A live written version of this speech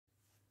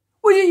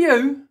Was it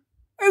you?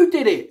 Who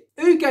did it?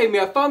 Who gave me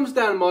a thumbs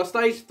down on my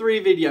stage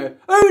 3 video?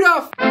 Who the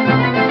f...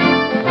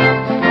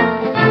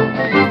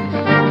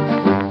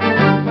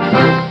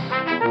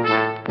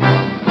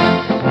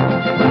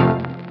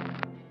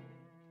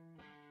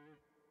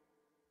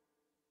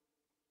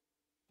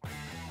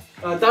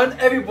 Don't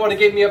everybody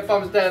give me a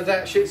thumbs down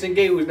out shits and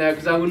giggles now,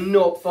 because I will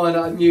not find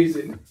out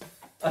amusing.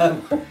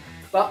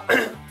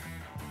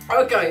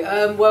 Okay,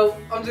 well,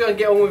 I'm just going to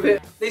get on with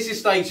it. This is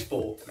stage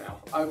 4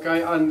 now,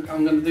 okay? I'm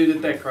going to do the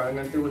decorate, I'm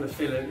going to do all the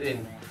filling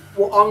in.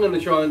 What I'm going to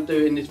try and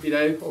do in this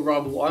video, or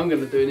rather what I'm going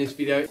to do in this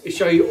video, is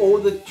show you all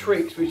the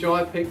tricks which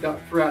I picked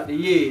up throughout the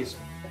years.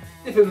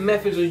 Different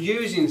methods of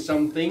using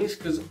some things,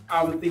 because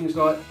other things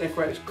like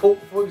decorators cork,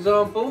 for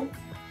example.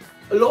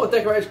 A lot of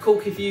decorators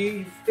cork, if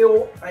you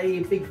fill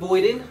a big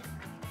void in,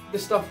 the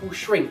stuff will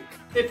shrink.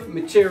 Different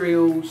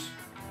materials,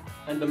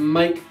 and to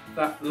make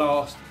that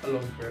last a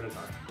long period of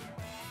time.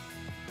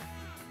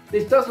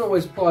 This doesn't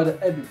always apply to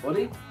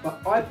everybody, but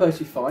I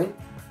personally find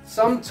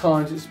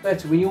sometimes it's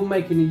better when you're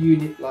making a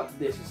unit like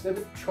this, instead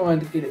of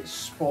trying to get it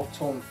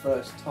spot on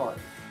first time,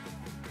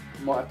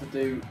 you might have to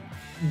do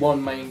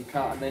one main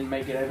cut and then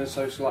make it ever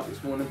so slightly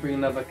smaller and bring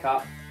another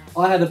cut.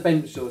 I had a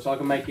bench saw so I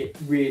can make it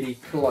really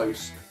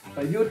close.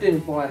 But if you're doing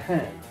it by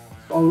hand,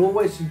 I will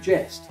always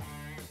suggest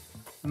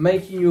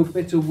making your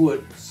bit of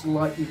wood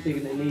slightly bigger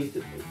than it needs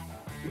to be,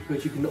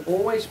 because you can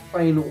always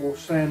plane or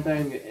sand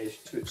down your edge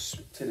till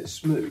it's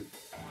smooth,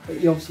 but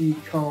you obviously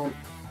can't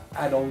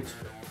add on to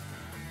it.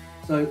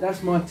 So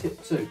that's my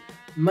tip too.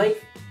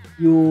 Make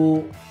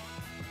your,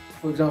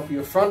 for example,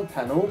 your front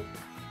panel,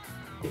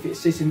 if it's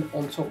sitting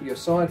on top of your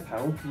side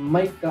panel,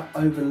 make that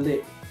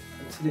overlip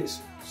until it's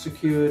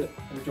secured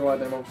and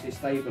dried and obviously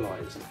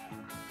stabilised.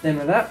 Then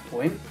at that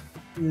point,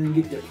 you then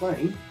get your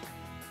plane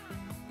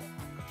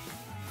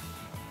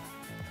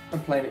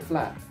and plane it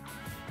flat.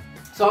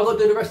 So I've got to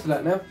do the rest of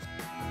that now.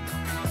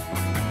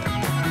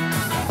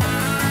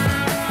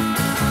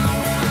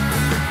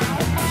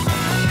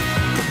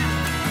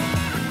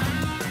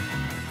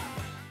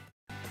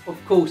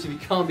 Of course, if you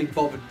can't be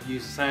bothered to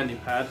use a sanding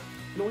pad,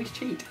 you can always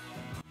cheat.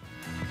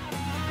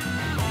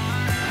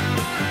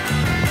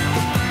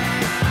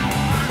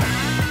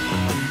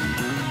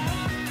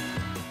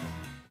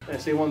 Yeah,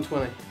 see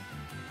 120.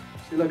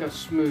 See, look how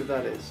smooth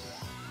that is.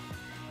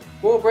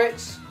 More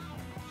grits,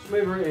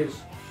 smoother it is.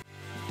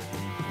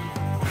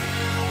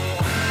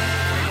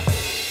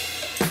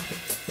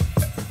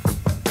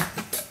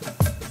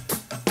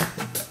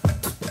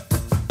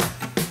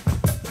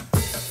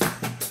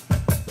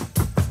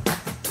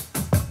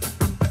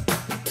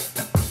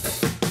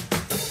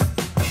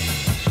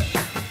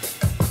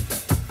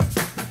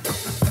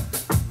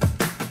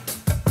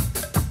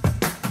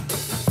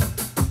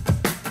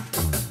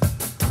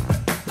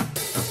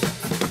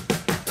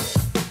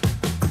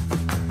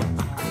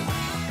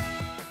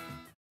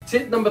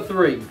 Tip number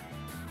 3,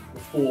 or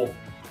 4,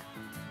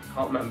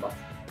 can't remember,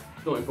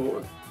 it's not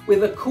important.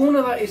 With a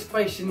corner that is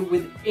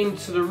facing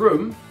into the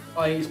room,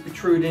 i.e. is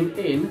protruding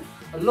in,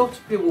 a lot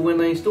of people when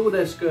they install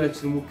their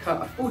skirting will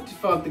cut a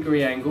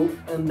 45-degree angle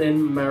and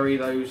then marry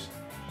those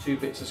two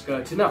bits of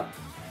skirting up.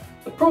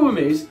 The problem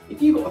is,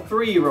 if you've got a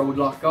 3-year-old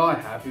like I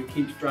have who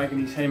keeps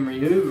dragging his Henry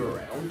Hoover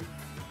around,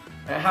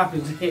 and it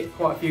happens to hit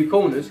quite a few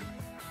corners,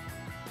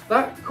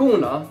 that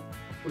corner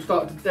will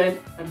start to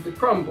dent and to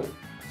crumble.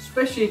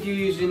 Especially if you're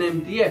using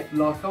MDF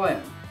like I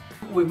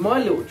am. With my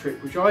little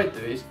trick, which I do,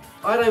 is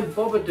I don't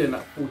bother doing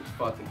that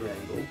 45-degree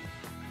angle.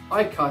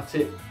 I cut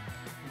it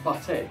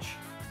butt edge.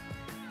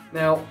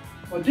 Now,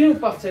 by doing a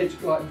butt edge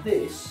like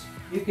this,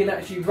 you can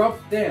actually rub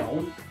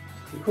down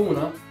the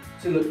corner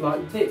to look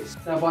like this.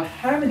 Now, by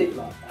having it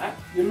like that,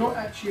 you're not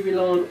actually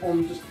relying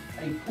on just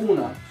a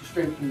corner to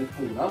strengthen the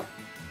corner.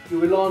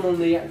 You're relying on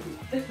the actual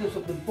thickness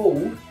of the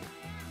board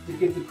to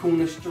give the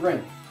corner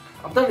strength.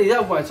 I've done it the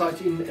other way, so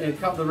actually in a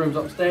couple of rooms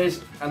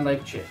upstairs and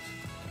they've chipped.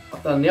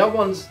 I've done the other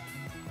ones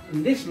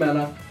in this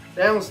manner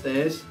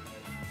downstairs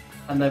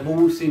and they've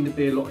all seemed to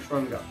be a lot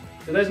stronger.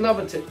 So there's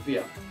another tip for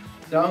you.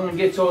 So I'm going to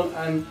get on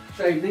and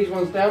shave these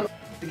ones down.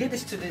 To get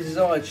this to the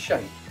desired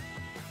shape,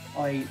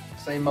 i.e.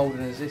 same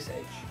moulding as this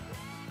edge,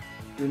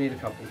 you'll need a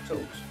couple of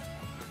tools.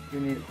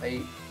 You'll need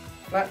a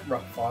flat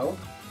rough file,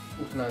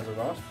 also known as a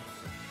rasp,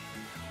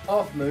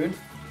 half moon,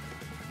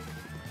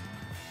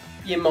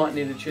 you might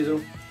need a chisel.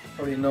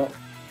 Probably not,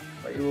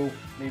 but you will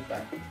need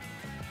that.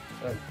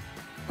 So.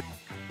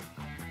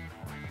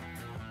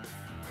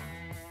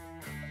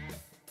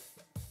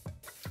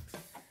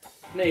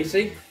 Now you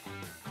see,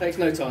 takes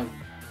no time.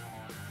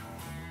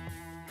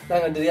 Now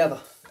I'm going to do the other.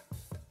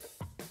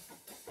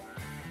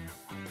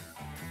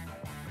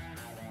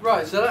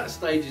 Right, so that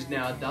stage is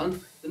now done.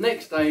 The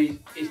next stage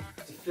is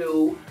to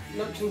fill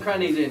nooks and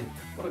crannies in.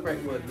 What a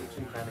great word, nooks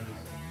and crannies.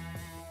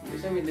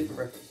 There's so many different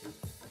references.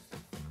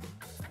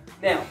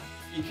 Now,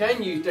 you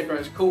can use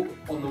decorator's cork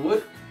on the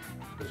wood,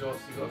 because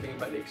obviously you've got to think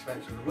about the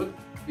expansion of the wood.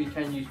 You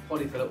can use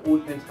polyfill, it all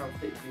depends how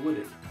thick your wood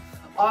is.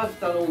 I've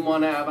done all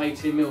mine out of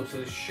 18mm, so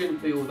there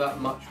shouldn't be all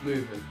that much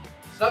movement.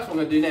 So that's what I'm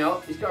going to do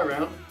now, is go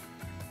around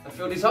and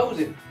fill these holes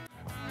in.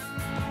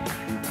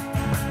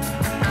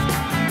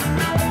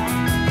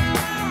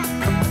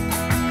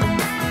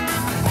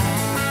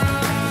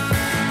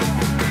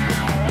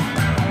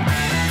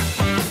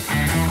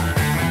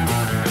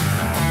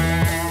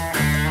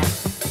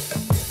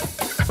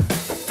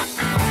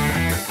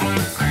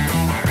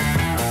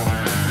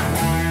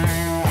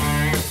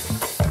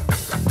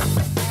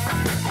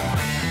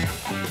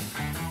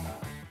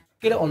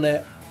 get it on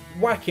there,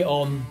 whack it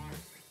on,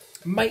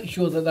 make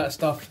sure that that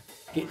stuff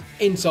gets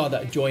inside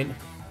that joint,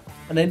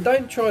 and then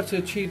don't try to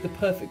achieve the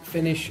perfect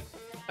finish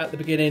at the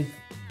beginning.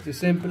 Just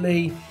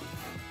simply,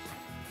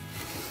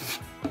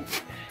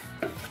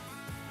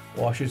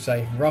 or I should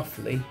say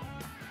roughly,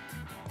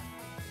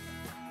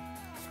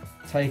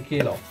 take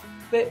it off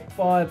bit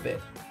by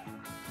bit.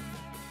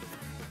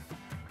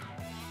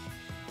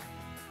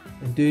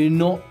 And do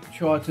not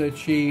try to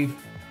achieve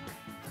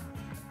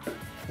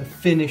the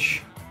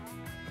finish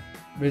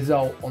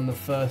result on the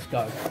first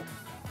go.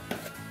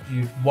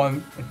 You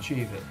won't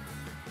achieve it.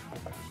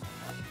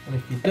 And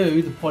if you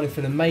do, the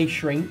polyfiller may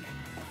shrink,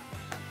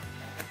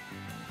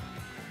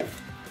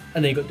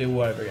 and then you've got to do it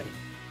all over again.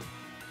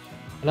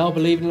 And I'll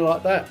be leaving it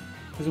like that,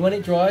 because when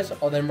it dries,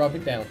 I'll then rub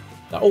it down.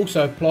 That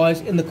also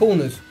applies in the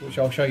corners, which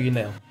I'll show you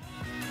now.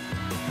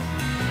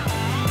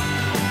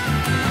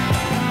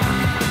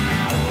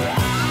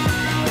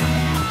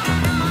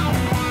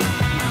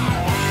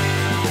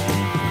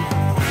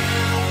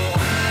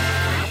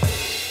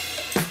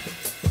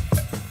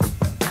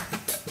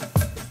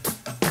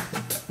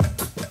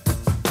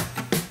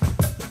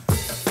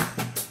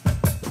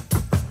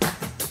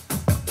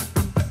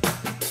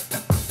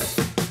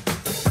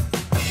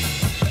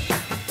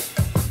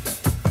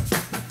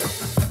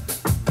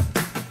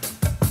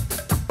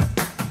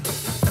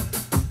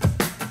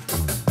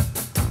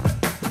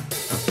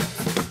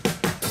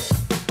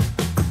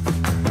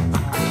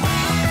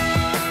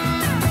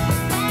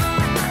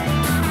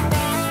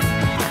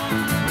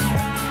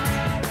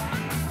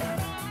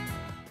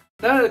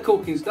 Now that the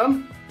caulking's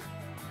done,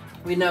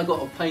 we've now got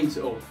to paint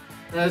it all.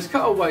 Now there's a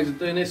couple of ways of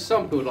doing this.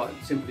 Some people like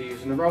simply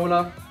using a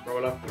roller.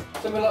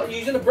 Some people like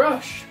using a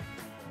brush.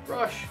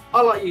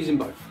 I like using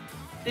both.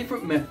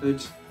 Different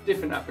methods,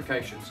 different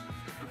applications.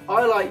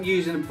 I like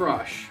using a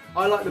brush.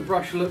 I like the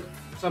brush look.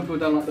 Some people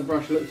don't like the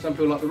brush look, some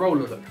people like the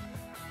roller look.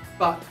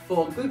 But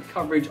for good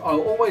coverage,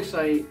 I'll always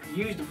say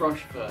use the brush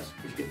first,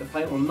 because you get the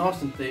paint on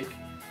nice and thick.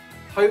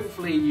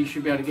 Hopefully you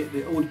should be able to get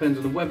it, all depends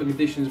on the weather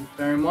conditions.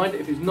 Bear in mind,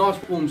 if it's a nice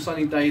warm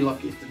sunny day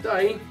like it is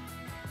today,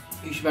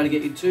 you should be able to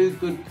get your 2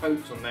 good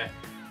coats on there.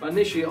 But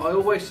initially I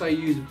always say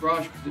use the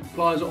brush because it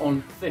applies it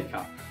on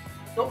thicker.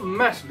 Not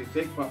massively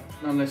thick, but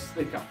nonetheless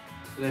thicker.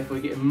 So therefore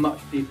you get a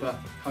much deeper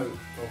coat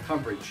or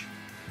coverage.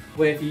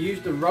 Where if you use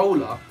the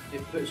roller,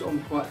 it puts it on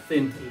quite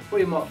thin. You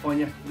probably might find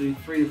you have to do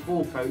 3 to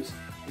 4 coats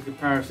in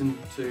comparison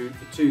to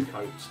the 2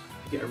 coats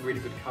to get a really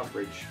good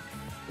coverage.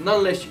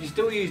 Nonetheless, you can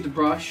still use the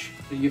brush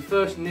for your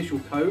first initial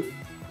coat,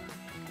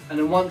 and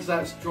then once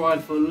that's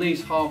dried for at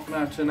least half an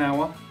hour to an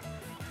hour,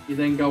 you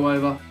then go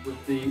over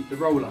with the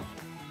roller.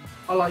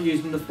 I like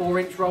using the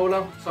 4-inch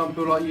roller. Some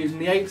people like using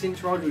the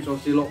 8-inch roller, which is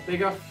obviously a lot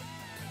bigger.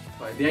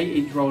 So the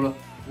 8-inch roller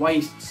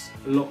wastes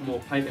a lot more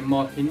paint in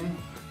my opinion,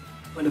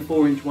 when the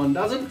 4-inch one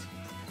doesn't.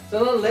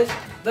 So nonetheless,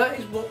 that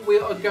is what we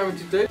are going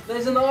to do.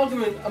 There's an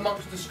argument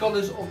amongst the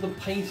scholars of the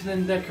painting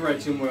and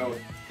decorating world.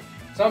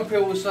 Some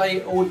people will say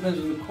it all depends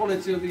on the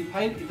quality of the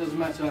paint, it doesn't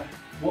matter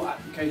what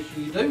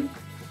application you do.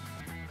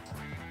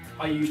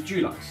 I use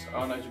Dulux,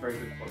 I know it's a very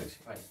good quality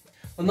paint.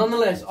 But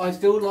nonetheless, I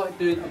still like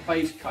doing a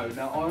base coat.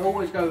 Now I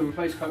always go with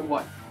a base coat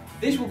white.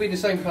 This will be the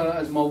same colour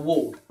as my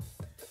wall.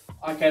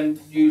 I can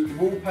use the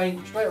wall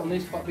paint straight on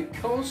this, but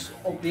because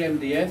of the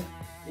MDF,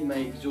 it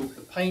may absorb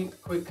the paint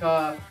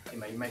quicker, it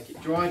may make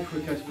it dry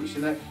quicker, which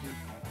will actually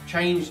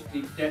change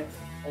the depth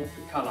of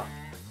the colour.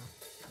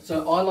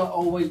 So I like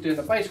always doing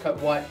a base coat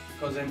white,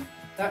 because then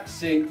that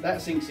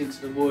sinks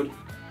into the wood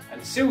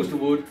and seals the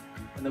wood,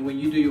 and then when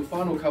you do your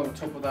final coat on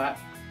top of that,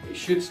 it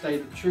should stay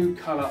the true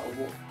colour of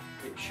what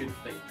it should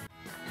be.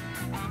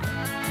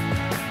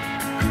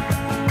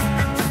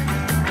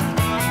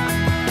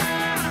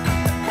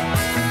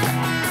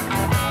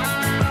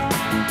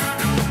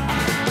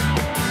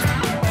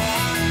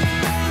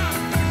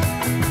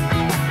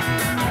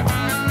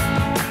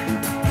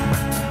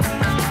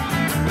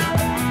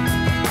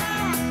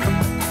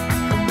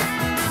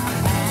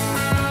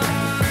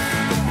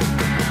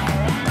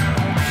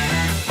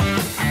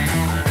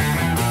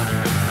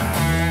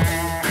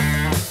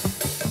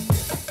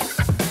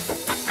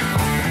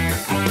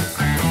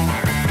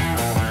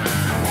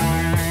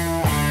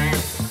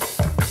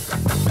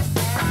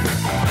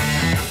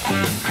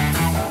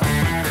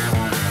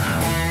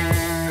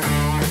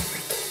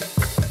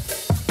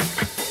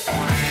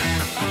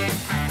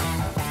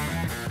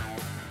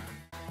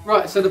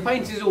 Right, so the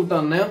paint is all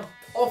done now.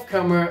 Off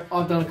camera,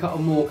 I've done a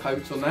couple more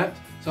coats on that,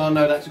 so I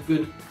know that's a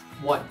good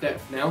white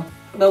depth now.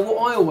 Now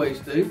what I always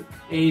do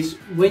is,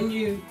 when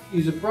you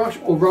use a brush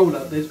or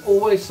roller, there's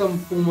always some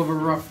form of a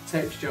rough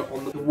texture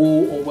on the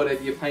wall or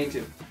whatever you're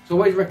painting. So I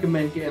always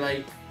recommend getting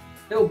a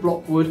little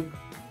block wood.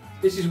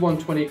 This is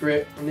 120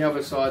 grit, on the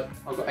other side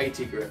I've got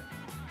 80 grit.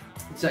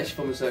 It's actually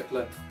from a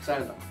circular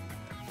sander.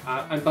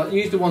 But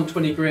use the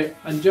 120 grit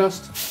and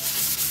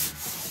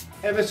just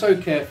ever so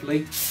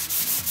carefully.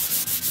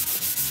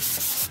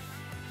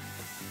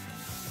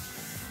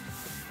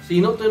 So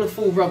you're not doing a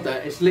full rub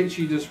there, it's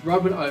literally just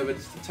rubbing over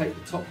just to take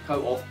the top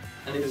coat off,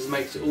 and it just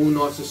makes it all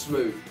nice and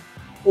smooth.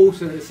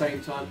 Also at the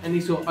same time, any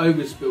sort of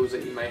overspills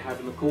that you may have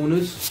in the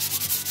corners,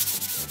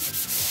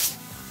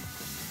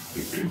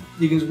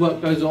 you can just work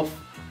those off,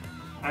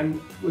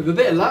 and with a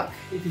bit of luck,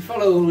 if you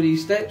follow all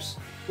these steps,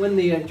 when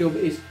the job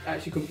is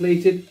actually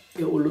completed,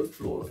 it will look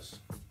flawless.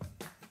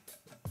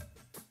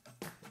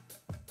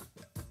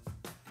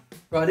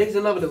 Right, here's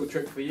another little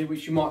trick for you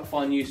which you might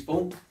find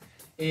useful,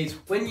 is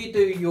when you do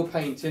your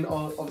painting,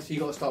 obviously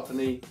you've got to start from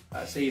the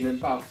ceiling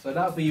above, so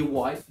that'll be your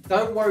white.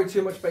 Don't worry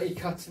too much about you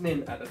cutting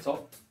in at the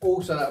top,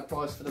 also that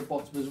applies for the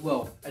bottom as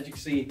well. As you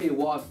can see here,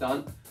 what I've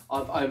done,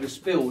 I've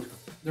overspilled.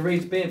 The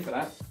reason being for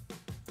that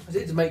is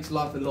it just makes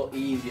life a lot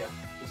easier.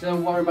 So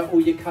don't worry about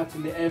all your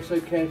cutting it ever so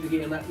carefully,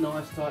 getting that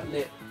nice tight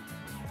lip,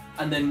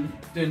 and then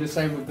doing the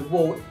same with the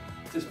wall.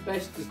 It's just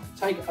best to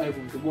take it over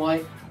with the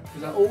white,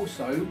 because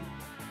also,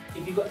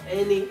 if you've got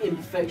any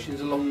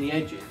imperfections along the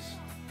edges,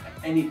 at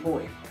any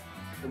point,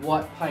 the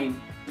white paint,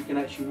 you can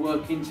actually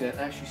work into it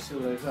and actually seal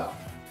those up.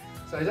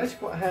 So it's actually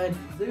quite handy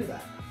to do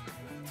that.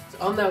 So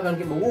I'm now going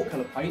to get my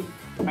watercolour paint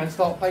and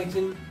start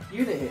painting the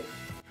unit here.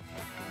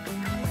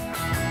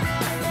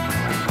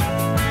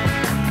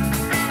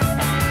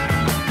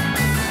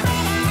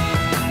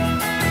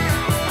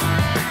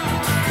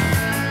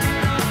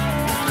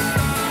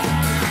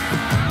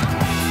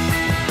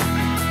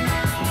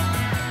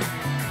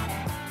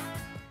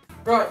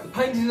 Right, the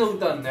painting's all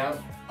done now.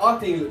 I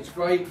think it looks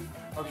great.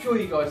 I'm sure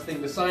you guys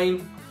think the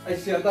same. As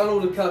you see, I've done all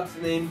the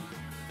cutting in.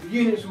 The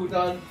unit's all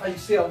done. As you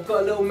see, I've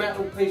got a little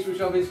metal piece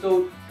which I've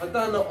installed. I've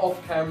done that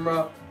off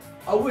camera.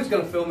 I was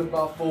going to film it,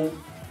 but I thought,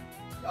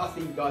 I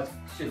think you guys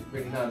shouldn't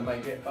really know how to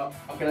make it, but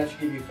I can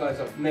actually give you a close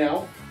up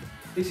now.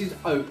 This is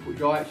oak,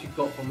 which I actually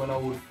got from an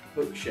old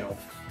bookshelf,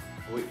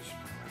 which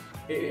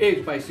it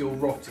is basically all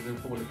rotted and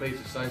falling to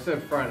pieces. So instead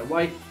of throwing it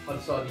away, I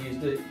decided to use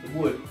the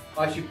wood.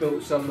 I actually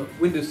built some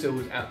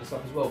windowsills out the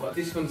stuff as well, but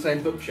this is from the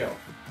same bookshelf.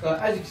 So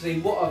as you can see,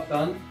 what I've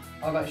done,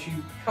 I've actually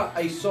cut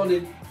a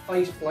solid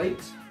face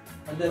plate,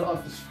 and then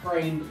I've just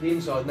framed the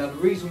inside. Now the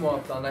reason why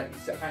I've done that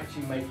is to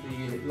actually make the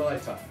unit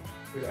lighter.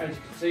 Because as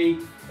you can see,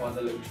 by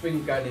the little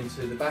string going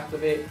into the back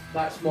of it,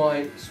 that's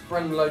my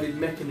spring-loaded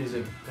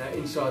mechanism. Now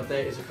inside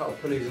there is a couple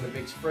of pulleys and a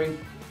big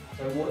spring.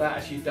 So what that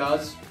actually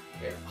does,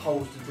 it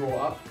holds the drawer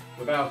up.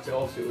 Without it,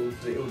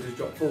 obviously, it will just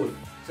drop forward.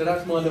 So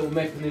that's my little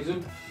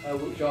mechanism,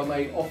 which I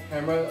made off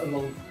camera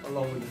along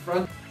with the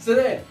front. So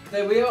there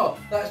we are.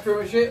 That's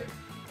pretty much it.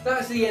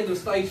 That's the end of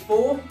stage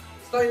 4.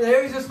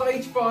 There is a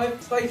stage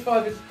 5. Stage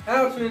 5 is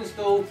how to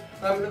install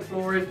laminate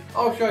flooring.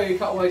 I'll show you a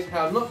couple of ways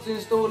how not to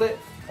install it.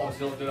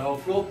 Obviously not do the whole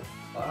floor,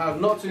 but how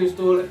not to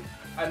install it,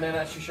 and then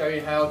actually show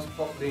you how to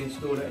properly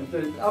install it and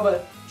do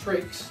other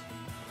tricks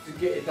to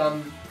get it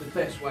done the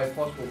best way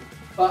possible.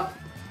 But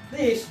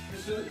this,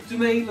 to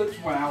me, looks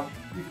wow.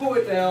 You put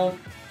it down,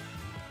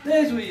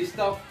 there's all your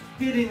stuff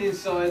hidden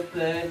inside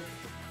there.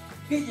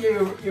 Get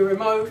your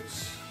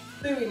remotes,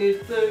 do what you need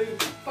to do,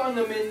 bung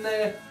them in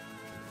there,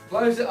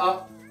 close it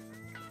up,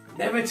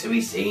 never to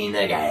be seen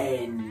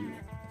again.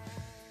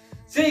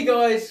 See you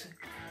guys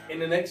in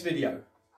the next video.